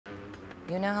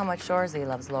You know how much Shoresy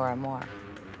loves Laura Mohr.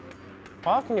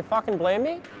 Well, can you fucking blame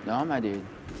me? No, my dude.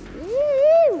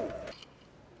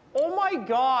 Oh my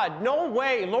God, no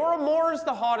way. Laura Mohr is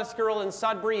the hottest girl in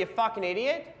Sudbury, you fucking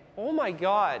idiot. Oh my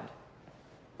God.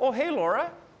 Oh, hey, Laura.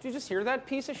 Did you just hear that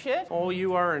piece of shit? Oh,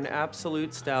 you are an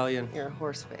absolute stallion. You're a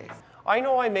horse face. I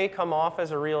know I may come off as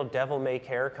a real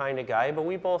devil-may-care kind of guy, but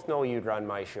we both know you'd run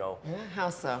my show. Yeah, how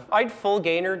so? I'd full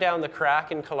gainer down the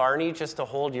crack in Killarney just to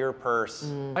hold your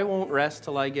purse. I won't rest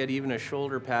till I get even a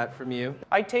shoulder pat from you.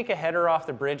 I'd take a header off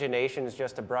the Bridge of Nations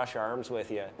just to brush arms with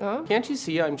you. Oh? Can't you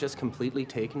see I'm just completely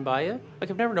taken by you?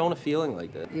 Like, I've never known a feeling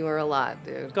like that. You are a lot,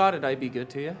 dude. Got it, I'd be good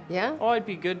to you. Yeah? Oh, I'd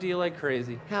be good to you like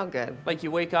crazy. How good? Like,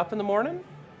 you wake up in the morning,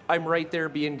 I'm right there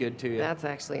being good to you. That's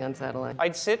actually unsettling.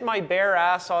 I'd sit my bare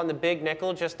ass on the big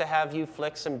nickel just to have you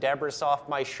flick some debris off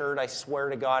my shirt. I swear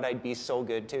to God, I'd be so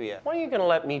good to you. When are you gonna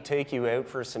let me take you out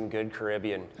for some good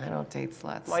Caribbean? I don't date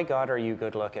sluts. My God, are you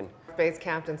good looking? Base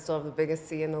captain still have the biggest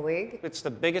C in the league? It's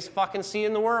the biggest fucking sea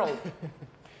in the world.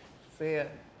 See ya.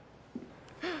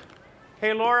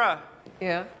 Hey, Laura.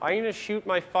 Yeah? I'm gonna shoot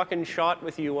my fucking shot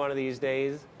with you one of these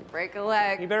days. Break a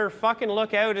leg. You better fucking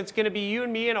look out. It's gonna be you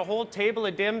and me and a whole table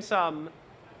of dim sum.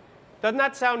 Doesn't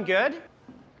that sound good?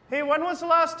 Hey, when was the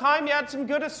last time you had some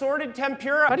good assorted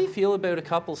tempura? How do you feel about a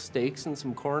couple steaks and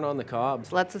some corn on the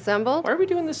cobs? Let's assemble? Why are we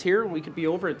doing this here when we could be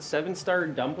over at 7-Star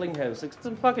Dumpling House? Like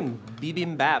some fucking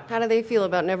bibimbap. How do they feel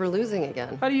about never losing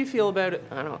again? How do you feel about it?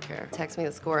 I don't care. Text me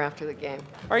the score after the game.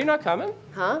 Are you not coming?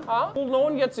 Huh? Huh? Well, no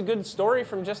one gets a good story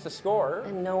from just a score.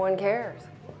 And no one cares.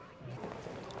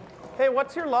 Hey,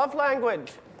 what's your love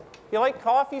language? You like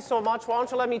coffee so much, why don't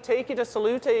you let me take you to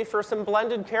Salute for some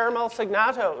blended caramel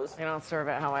signatos? I don't serve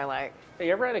it how I like. Hey,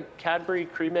 you ever had a Cadbury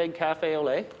cream egg cafe au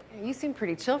lait? You seem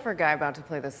pretty chill for a guy about to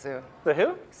play the Sioux. The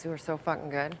who? Sioux are so fucking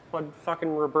good. What,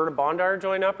 fucking Roberta Bondar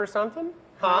join up or something?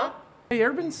 Huh? Have you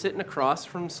ever been sitting across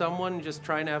from someone just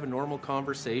trying to have a normal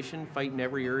conversation, fighting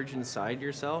every urge inside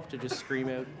yourself to just scream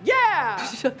out, yeah!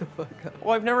 Shut the fuck up. Oh,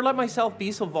 I've never let myself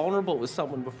be so vulnerable with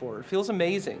someone before. It feels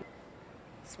amazing.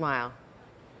 Smile.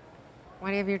 Why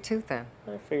do you have your tooth in?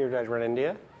 I figured I'd run into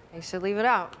you. You should leave it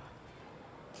out.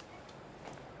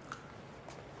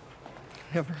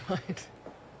 Never mind.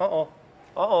 Uh-oh.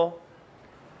 Uh-oh.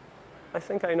 I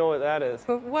think I know what that is.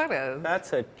 What is?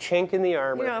 That's a chink in the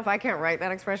armor. You know, if I can't write that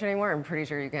expression anymore, I'm pretty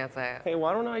sure you can't say it. Hey,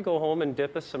 why don't I go home and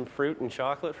dip us some fruit and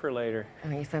chocolate for later?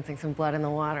 Are you sensing some blood in the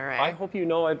water, eh? I hope you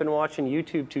know I've been watching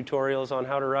YouTube tutorials on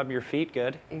how to rub your feet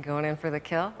good. You going in for the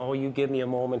kill? Oh, you give me a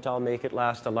moment, I'll make it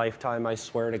last a lifetime. I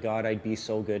swear to God, I'd be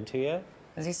so good to you.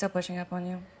 Is he still pushing up on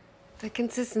you? The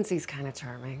consistency's kind of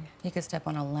charming. He could step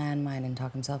on a landmine and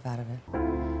talk himself out of it.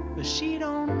 But she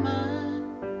don't mind.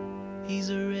 He's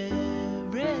a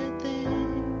reverend.